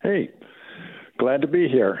 Hey, glad to be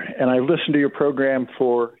here. And I've listened to your program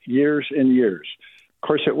for years and years. Of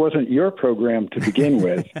course, it wasn't your program to begin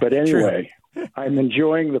with, but anyway, I'm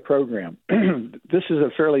enjoying the program. This is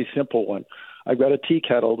a fairly simple one. I've got a tea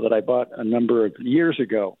kettle that I bought a number of years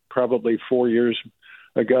ago, probably 4 years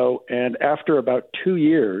ago. And after about 2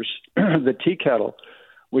 years, the tea kettle,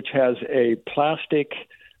 which has a plastic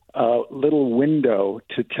little window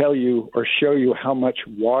to tell you or show you how much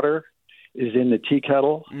water is in the tea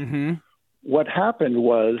kettle. Mm-hmm. What happened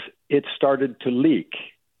was it started to leak,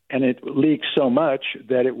 and it leaked so much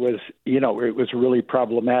that it was really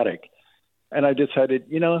problematic. And I decided,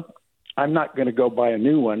 I'm not going to go buy a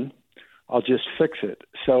new one. I'll just fix it.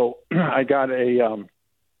 So I got a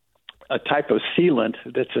type of sealant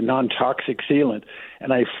that's a non-toxic sealant,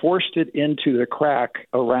 and I forced it into the crack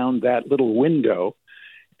around that little window,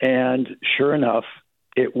 and sure enough,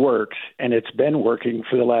 it works, and it's been working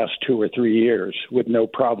for the last 2 or 3 years with no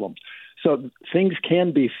problem. So things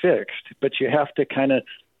can be fixed, but you have to kind of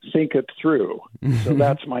think it through. So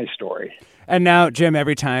that's my story. And now, Jim,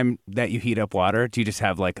 every time that you heat up water, do you just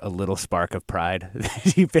have like a little spark of pride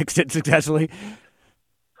that you fixed it successfully?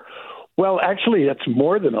 Well, actually, it's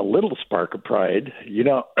more than a little spark of pride.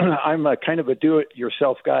 I'm a kind of a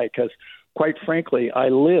do-it-yourself guy because, quite frankly, I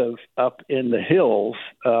live up in the hills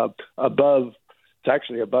above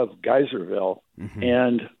Geyserville,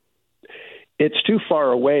 and it's too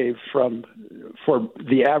far away for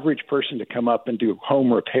the average person to come up and do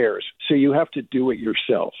home repairs. So you have to do it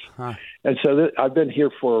yourself. Huh. And so I've been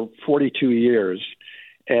here for 42 years,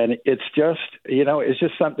 and it's just, it's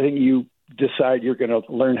just something you decide you're going to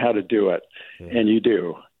learn how to do it, and you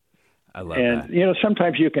do. I love that. And,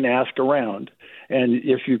 sometimes you can ask around, and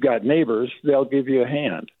if you've got neighbors, they'll give you a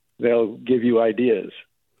hand. They'll give you ideas.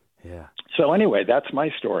 Yeah. So anyway, that's my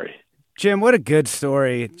story. Jim, what a good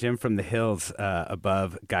story. Jim from the hills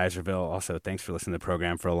above Geyserville. Also, thanks for listening to the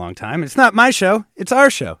program for a long time. It's not my show. It's our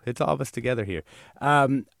show. It's all of us together here.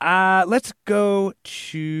 Let's go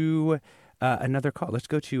to another call. Let's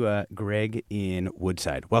go to Greg in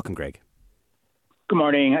Woodside. Welcome, Greg. Good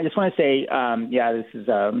morning. I just want to say, this is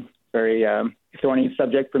a very thorny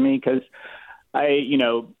subject for me because I,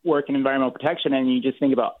 work in environmental protection, and you just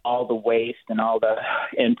think about all the waste and all the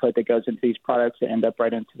input that goes into these products that end up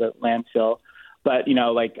right into the landfill. But,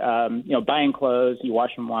 buying clothes, you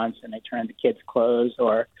wash them once and they turn into kids' clothes.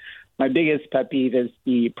 Or my biggest pet peeve is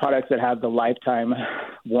the products that have the lifetime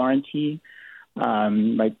warranty,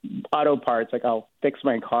 like auto parts. Like I'll fix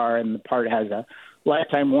my car and the part has a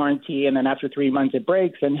lifetime warranty, and then after 3 months it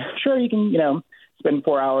breaks, and sure, you can, spend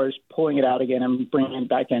 4 hours pulling it out again and bringing it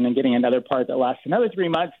back in and getting another part that lasts another 3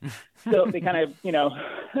 months. So they kind of,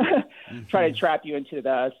 try to trap you into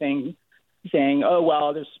the saying, oh,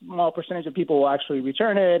 well, there's a small percentage of people will actually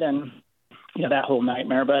return it, and, that whole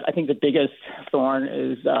nightmare. But I think the biggest thorn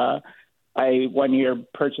is I 1 year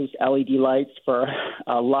purchased LED lights for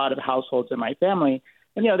a lot of households in my family,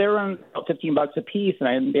 and, they were about $15 a piece,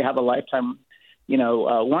 and they have a lifetime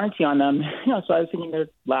warranty on them. So I was thinking they'd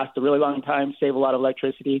last a really long time, save a lot of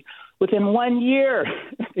electricity. Within 1 year,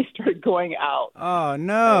 they started going out. Oh,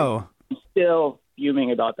 no. I'm still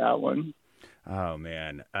fuming about that one. Oh,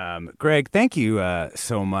 man. Greg, thank you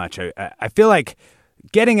so much. I feel like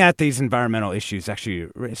getting at these environmental issues actually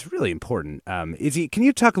is really important. Izzy, can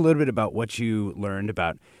you talk a little bit about what you learned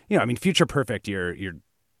about, Future Perfect, your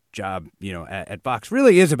job, at Vox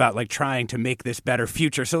really is about like trying to make this better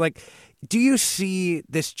future. So like, do you see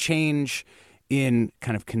this change in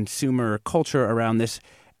kind of consumer culture around this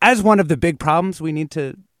as one of the big problems we need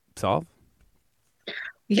to solve?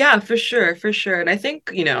 Yeah, for sure. And I think,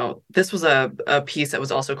 this was a piece that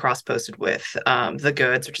was also cross-posted with The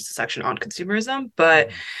Goods, which is a section on consumerism.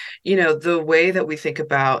 But, the way that we think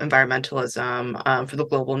about environmentalism for the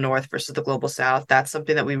global north versus the global south, that's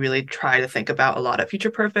something that we really try to think about a lot at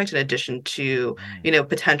Future Perfect, in addition to,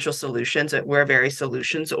 potential solutions. We're a very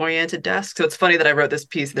solutions-oriented desk. So it's funny that I wrote this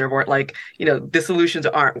piece. There weren't the solutions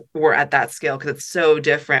were at that scale because it's so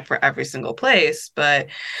different for every single place. But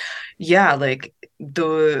yeah, like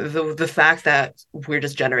the fact that we're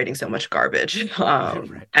just generating so much garbage,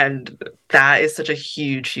 Right. and that is such a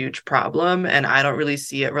huge problem, and I don't really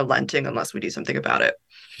see it relenting unless we do something about it.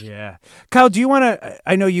 Yeah. Kyle, do you want to,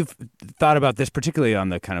 I know you've thought about this particularly on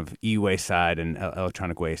the kind of e-waste side and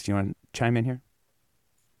electronic waste. Do you want to chime in here?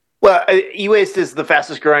 Well, e-waste is the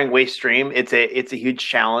fastest growing waste stream. It's a huge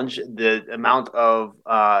challenge. The amount of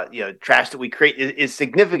trash that we create is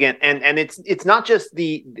significant, and it's not just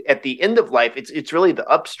at the end of life. It's really the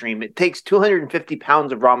upstream. It takes 250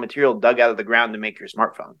 pounds of raw material dug out of the ground to make your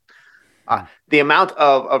smartphone. The amount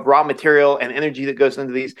of raw material and energy that goes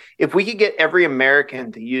into these. If we could get every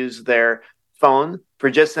American to use their phone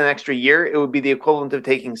for just an extra year, it would be the equivalent of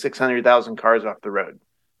taking 600,000 cars off the road.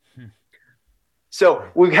 So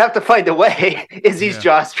we have to find a way. Izzy's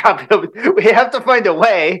jaws dropping open. We have to find a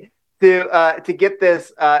way to get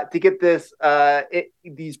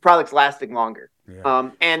these products lasting longer. Yeah.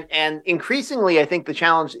 And increasingly, I think the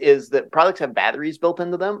challenge is that products have batteries built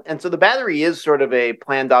into them, and so the battery is sort of a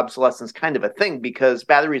planned obsolescence kind of a thing, because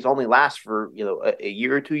batteries only last for a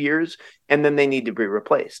year or 2 years, and then they need to be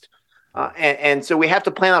replaced. And so we have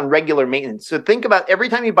to plan on regular maintenance. So think about every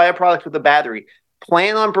time you buy a product with a battery,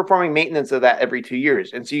 plan on performing maintenance of that every 2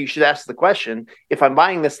 years. And so you should ask the question, if I'm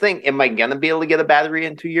buying this thing, am I going to be able to get a battery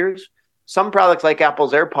in 2 years? Some products like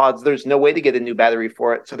Apple's AirPods, there's no way to get a new battery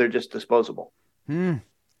for it, so they're just disposable. So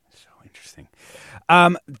interesting.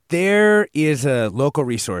 There is a local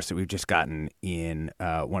resource that we've just gotten in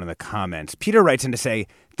one of the comments. Peter writes in to say,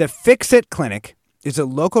 the Fix-It Clinic is a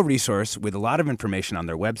local resource with a lot of information on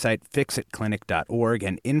their website, fixitclinic.org,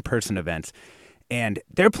 and in-person events. And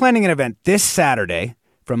they're planning an event this Saturday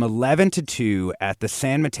from 11 to 2 at the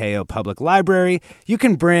San Mateo Public Library. You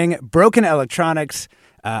can bring broken electronics,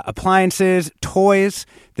 appliances, toys.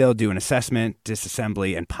 They'll do an assessment,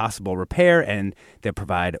 disassembly, and possible repair, and they'll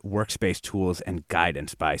provide workspace tools and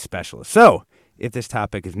guidance by specialists. So if this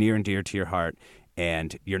topic is near and dear to your heart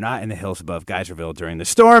and you're not in the hills above Geyserville during the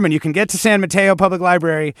storm and you can get to San Mateo Public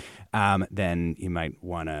Library, then you might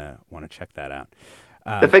want to check that out.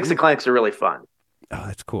 The Fix-It Clinics are really fun. Oh,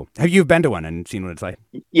 that's cool. Have you been to one and seen what it's like?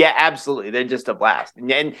 Yeah, absolutely. They're just a blast.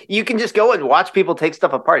 And you can just go and watch people take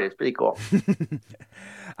stuff apart. It's pretty cool.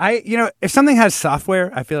 If something has software,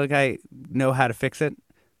 I feel like I know how to fix it.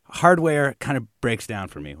 Hardware kind of breaks down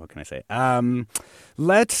for me. What can I say?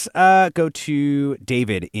 Let's go to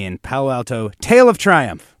David in Palo Alto. Tale of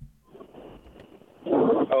Triumph.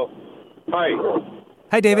 Oh, hi.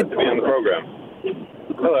 Hi, David. Glad to be on the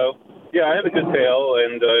program. Hello. Yeah, I had a good tale,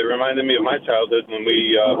 and it reminded me of my childhood when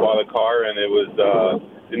we bought a car and it was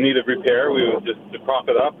in need of repair. We would just prop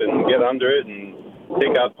it up and get under it and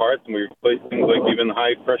take out parts, and we replaced things like even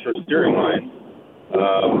high-pressure steering lines.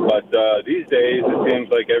 But these days, it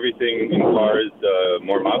seems like everything in cars,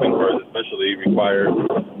 more modern cars especially, require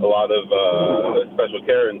a lot of special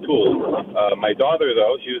care and tools. My daughter,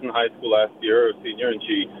 though, she was in high school last year, a senior, and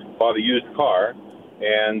she bought a used car,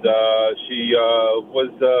 and she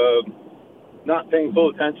was not paying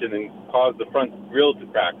full attention and caused the front grille to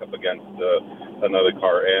crack up against another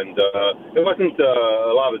car. And it wasn't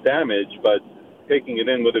a lot of damage, but taking it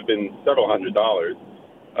in would have been several $100s.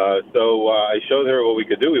 So I showed her what we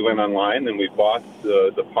could do. We went online and we bought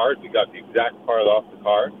the part. We got the exact part off the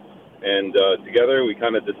car. And together we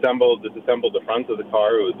kind of disassembled the front of the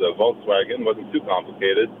car. It was a Volkswagen. It wasn't too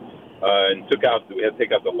complicated. And we had to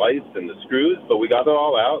take out the lights and the screws, but we got it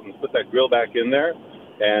all out and put that grill back in there.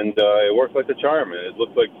 And it worked like a charm. And it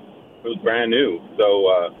looked like it was brand new. So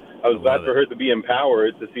I was glad for her to be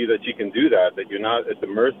empowered to see that she can do that, that you're not at the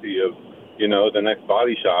mercy of, the next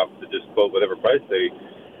body shop to just quote whatever price they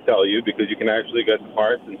tell you, because you can actually get the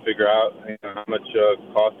parts and figure out how much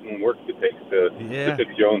cost and work it takes to fix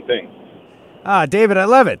your own thing. David, I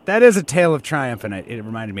love it. That is a tale of triumph, and it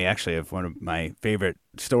reminded me actually of one of my favorite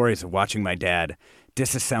stories of watching my dad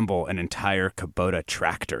disassemble an entire Kubota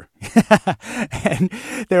tractor. And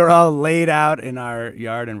they were all laid out in our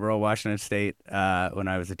yard in rural Washington State when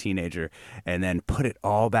I was a teenager, and then put it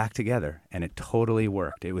all back together, and it totally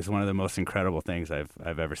worked. It was one of the most incredible things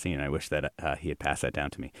I've ever seen. I wish that he had passed that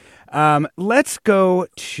down to me. Let's go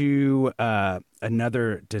to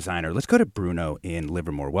another designer. Let's go to Bruno in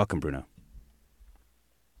Livermore. Welcome, Bruno.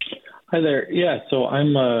 Hi there. Yeah, so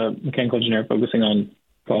I'm a mechanical engineer focusing on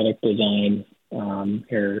product design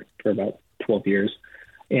here for about 12 years.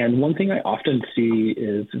 And one thing I often see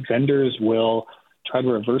is vendors will try to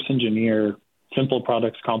reverse engineer simple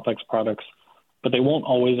products, complex products, but they won't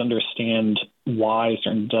always understand why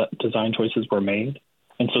certain design choices were made.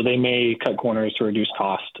 And so they may cut corners to reduce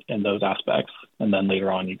cost in those aspects. And then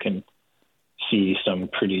later on, you can see some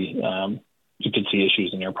pretty you could see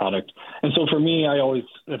issues in your product. And so for me, I always,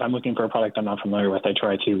 if I'm looking for a product I'm not familiar with, I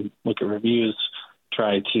try to look at reviews,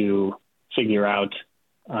 try to figure out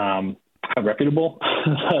how reputable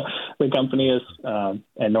the company is,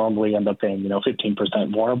 and normally end up paying,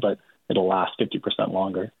 15% more, but it'll last 50%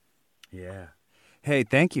 longer. Yeah. Hey,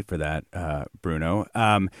 thank you for that, Bruno.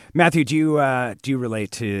 Matthew, do you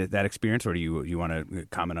relate to that experience, or do you want to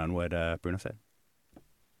comment on what Bruno said?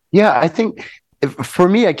 Yeah, I think for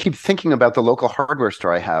me, I keep thinking about the local hardware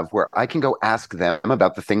store I have, where I can go ask them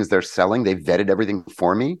about the things they're selling. They've vetted everything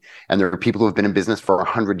for me. And there are people who have been in business for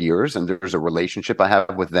 100 years, and there's a relationship I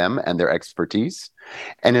have with them and their expertise.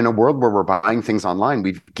 And in a world where we're buying things online,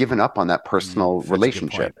 we've given up on that personal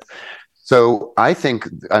relationship. So I think,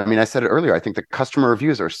 I said it earlier, I think the customer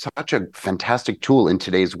reviews are such a fantastic tool in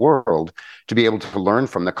today's world to be able to learn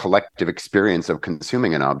from the collective experience of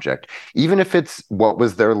consuming an object. Even if it's what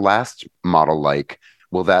was their last model like,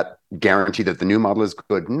 will that guarantee that the new model is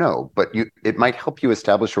good? No, but it might help you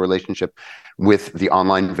establish a relationship with the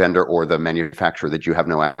online vendor or the manufacturer that you have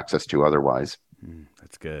no access to otherwise.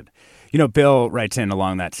 That's good. Bill writes in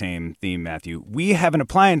along that same theme, Matthew. We have an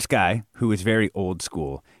appliance guy who is very old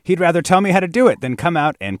school. He'd rather tell me how to do it than come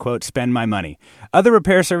out and, quote, spend my money. Other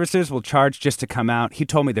repair services will charge just to come out. He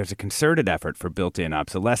told me there's a concerted effort for built-in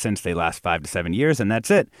obsolescence. They last 5 to 7 years, and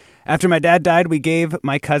that's it. After my dad died, we gave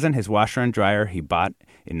my cousin his washer and dryer he bought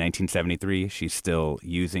in 1973. She's still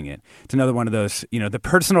using it. It's another one of those, the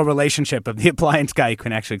personal relationship of the appliance guy who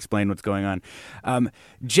can actually explain what's going on.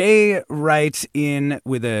 Jay writes in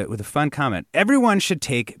with a fun comment. Everyone should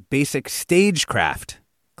take basic stagecraft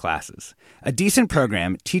classes. A decent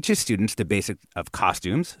program teaches students the basics of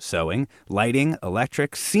costumes, sewing, lighting,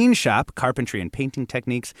 electric, scene shop, carpentry and painting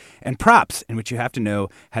techniques, and props, in which you have to know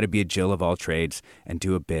how to be a Jill of all trades and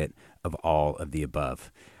do a bit of all of the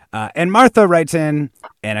above. And Martha writes in,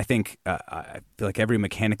 and I think I feel like every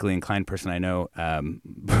mechanically inclined person I know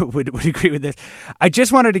would agree with this. I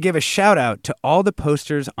just wanted to give a shout out to all the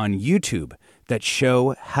posters on YouTube that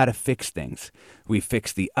show how to fix things. We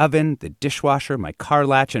fix the oven, the dishwasher, my car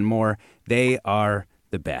latch, and more. They are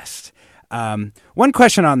the best. One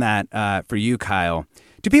question on that for you, Kyle.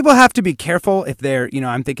 Do people have to be careful if they're,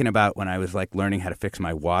 I'm thinking about when I was learning how to fix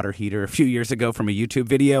my water heater a few years ago from a YouTube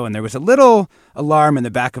video, and there was a little alarm in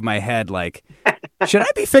the back of my head, should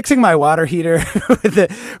I be fixing my water heater with a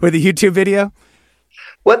YouTube video?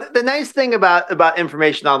 Well, the nice thing about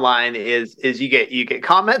information online is you get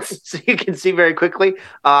comments, so you can see very quickly.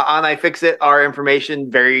 On iFixit, our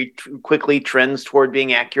information very quickly trends toward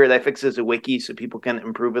being accurate. iFixit is a wiki, so people can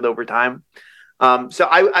improve it over time. So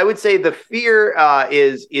I would say the fear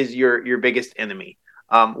is your biggest enemy.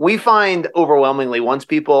 We find overwhelmingly once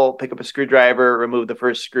people pick up a screwdriver, remove the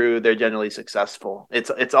first screw, they're generally successful.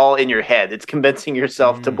 It's all in your head. It's convincing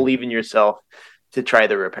yourself to believe in yourself to try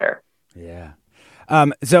the repair. Yeah.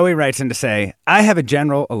 Zoe writes in to say, I have a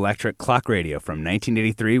General Electric clock radio from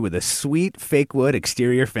 1983 with a sweet fake wood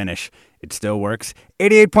exterior finish. It still works.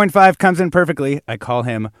 88.5 comes in perfectly. I call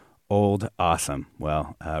him Old Awesome.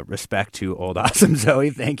 Well, respect to Old Awesome, Zoe.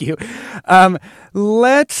 Thank you.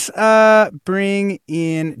 Let's bring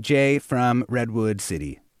in Jay from Redwood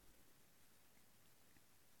City.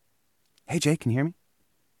 Hey, Jay, can you hear me?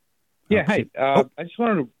 Yeah, hi. I just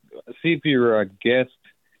wanted to see if your guest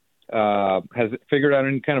has figured out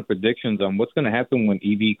any kind of predictions on what's going to happen when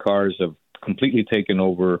EV cars have completely taken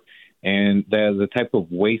over, and the type of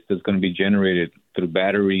waste that's going to be generated through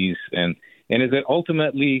batteries, and is it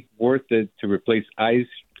ultimately worth it to replace ICE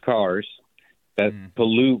cars that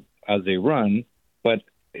pollute as they run, but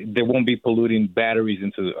they won't be polluting batteries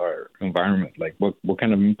into our environment? Like, what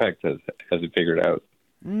kind of impact has it figured out?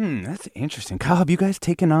 That's interesting. Kyle, have you guys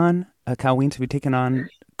taken on, Kyle Wiens, have you taken on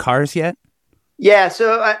cars yet? Yeah,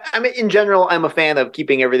 so I mean, in general, I'm a fan of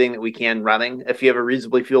keeping everything that we can running. If you have a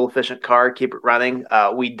reasonably fuel efficient car, keep it running.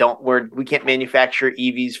 We can't manufacture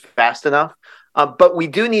EVs fast enough, but we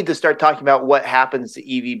do need to start talking about what happens to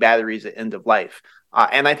EV batteries at end of life.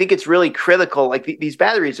 And I think it's really critical. Like these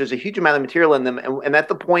batteries, there's a huge amount of material in them, and at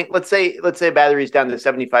the point, let's say a battery is down to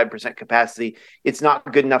 75% capacity, it's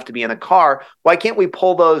not good enough to be in a car. Why can't we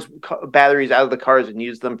pull those batteries out of the cars and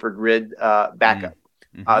use them for grid backup?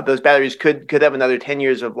 Those batteries could have another 10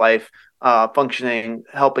 years of life functioning,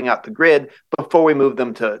 helping out the grid before we move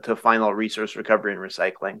them to final resource recovery and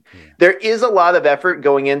recycling. There is a lot of effort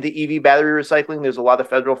going into EV battery recycling. There's a lot of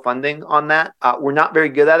federal funding on that. We're not very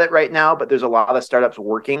good at it right now, but there's a lot of startups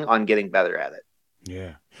working on getting better at it.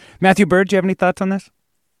 Yeah. Matthew Bird, do you have any thoughts on this?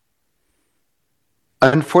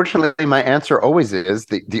 Unfortunately, my answer always is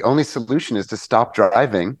the only solution is to stop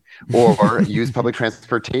driving or use public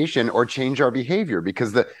transportation or change our behavior,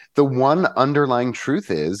 because the one underlying truth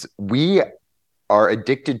is we are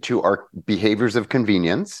addicted to our behaviors of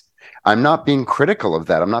convenience. I'm not being critical of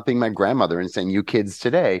that. I'm not being my grandmother and saying you kids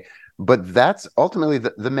today, but that's ultimately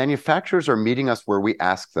the manufacturers are meeting us where we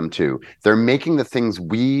ask them to. They're making the things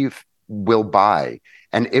we will buy.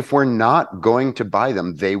 And if we're not going to buy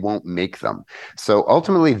them, they won't make them. So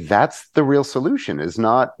ultimately, that's the real solution, is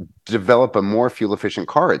not develop a more fuel efficient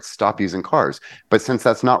car. It's stop using cars. But since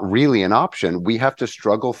that's not really an option, we have to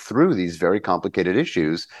struggle through these very complicated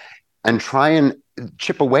issues and try and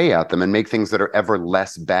chip away at them and make things that are ever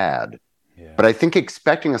less bad. Yeah. But I think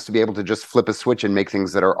expecting us to be able to just flip a switch and make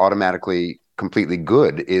things that are automatically completely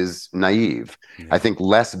good is naive. Yeah. I think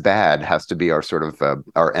less bad has to be our sort of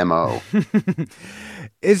our MO.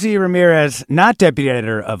 Izzy Ramirez, not deputy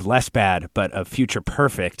editor of Less Bad, but of Future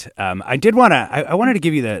Perfect. I wanted to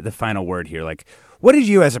give you the final word here. Like, what did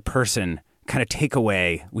you as a person kind of take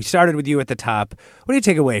away? We started with you at the top. What do you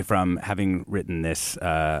take away from having written this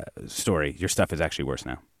story? Your stuff is actually worse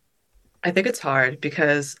now. I think it's hard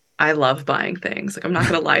because I love buying things. Like, I'm not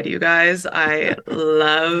going to lie to you guys. I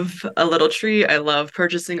love a little treat. I love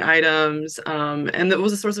purchasing items. And it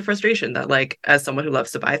was a source of frustration that, like, as someone who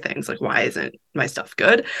loves to buy things, like, why isn't my stuff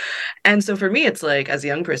good? And so for me, it's like, as a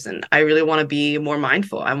young person, I really want to be more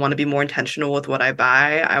mindful. I want to be more intentional with what I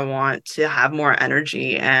buy. I want to have more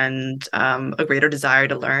energy and a greater desire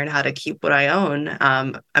to learn how to keep what I own.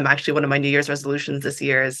 I'm actually, one of my New Year's resolutions this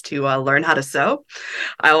year is to learn how to sew.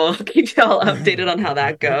 I will keep y'all updated on how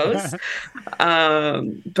that goes.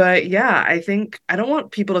 But yeah, I think I don't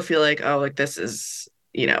want people to feel like, oh, like this is,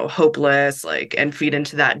 hopeless, like, and feed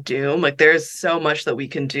into that doom. Like, there's so much that we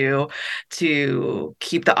can do to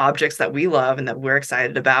keep the objects that we love and that we're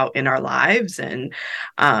excited about in our lives. And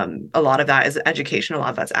a lot of that is education, a lot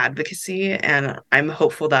of that's advocacy. And I'm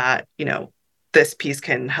hopeful that, this piece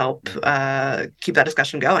can help keep that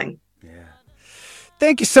discussion going.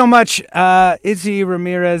 Thank you so much, Izzy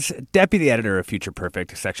Ramirez, deputy editor of Future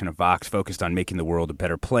Perfect, a section of Vox focused on making the world a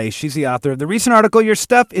better place. She's the author of the recent article, Your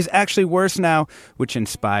Stuff is Actually Worse Now, which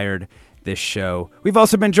inspired this show. We've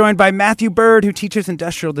also been joined by Matthew Bird, who teaches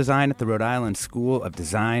industrial design at the Rhode Island School of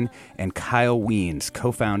Design, and Kyle Wiens,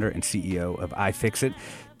 co-founder and CEO of iFixit.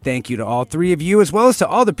 Thank you to all three of you, as well as to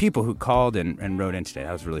all the people who called and wrote in today.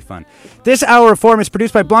 That was really fun. This hour of Forum is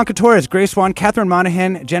produced by Blanca Torres, Grace Swan, Catherine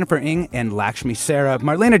Monahan, Jennifer Ng, and Lakshmi Sarah.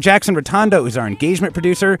 Marlena Jackson-Rotondo is our engagement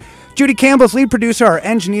producer. Judy Campbell's lead producer. Our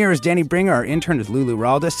engineer is Danny Bringer. Our intern is Lulu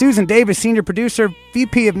Ralda. Susan Davis, senior producer.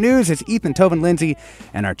 VP of News is Ethan Toven-Lindsay.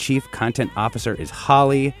 And our chief content officer is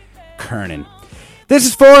Holly Kernan. This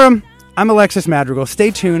is Forum. I'm Alexis Madrigal. Stay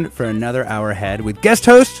tuned for another hour ahead with guest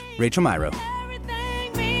host Rachel Myrow.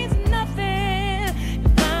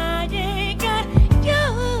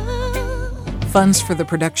 Funds for the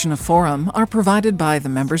production of Forum are provided by the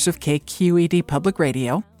members of KQED Public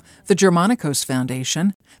Radio, the Germanicos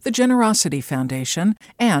Foundation, the Generosity Foundation,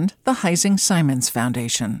 and the Heising Simons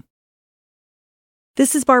Foundation.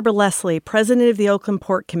 This is Barbara Leslie, president of the Oakland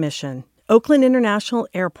Port Commission. Oakland International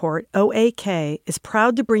Airport, OAK, is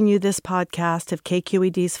proud to bring you this podcast of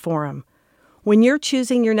KQED's Forum. When you're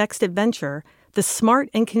choosing your next adventure, the smart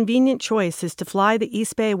and convenient choice is to fly the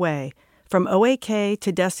East Bay Way from OAK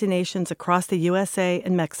to destinations across the USA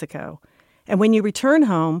and Mexico. And when you return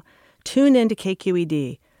home, tune in to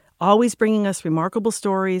KQED, always bringing us remarkable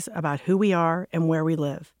stories about who we are and where we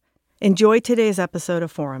live. Enjoy today's episode of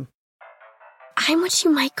Forum. I'm what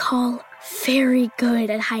you might call very good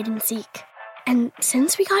at hide and seek. And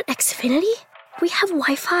since we got Xfinity, we have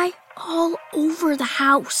Wi-Fi all over the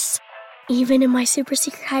house, even in my super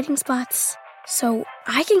secret hiding spots. So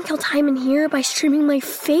I can kill time in here by streaming my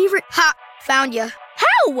favorite... Ha! Found ya.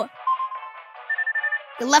 How?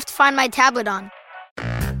 You left Find My tablet on.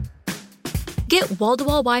 Get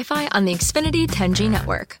wall-to-wall Wi-Fi on the Xfinity 10G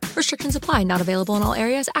network. Restrictions apply. Not available in all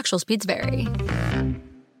areas. Actual speeds vary.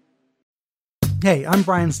 Hey, I'm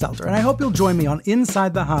Brian Stelter, and I hope you'll join me on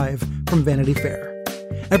Inside the Hive from Vanity Fair.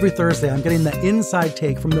 Every Thursday, I'm getting the inside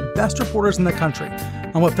take from the best reporters in the country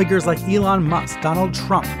on what figures like Elon Musk, Donald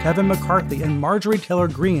Trump, Kevin McCarthy, and Marjorie Taylor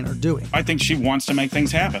Greene are doing. I think she wants to make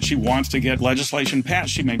things happen. She wants to get legislation passed.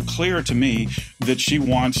 She made clear to me that she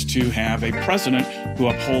wants to have a president who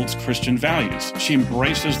upholds Christian values. She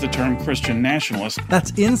embraces the term Christian nationalist. That's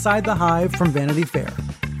Inside the Hive from Vanity Fair,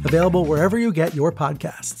 available wherever you get your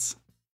podcasts.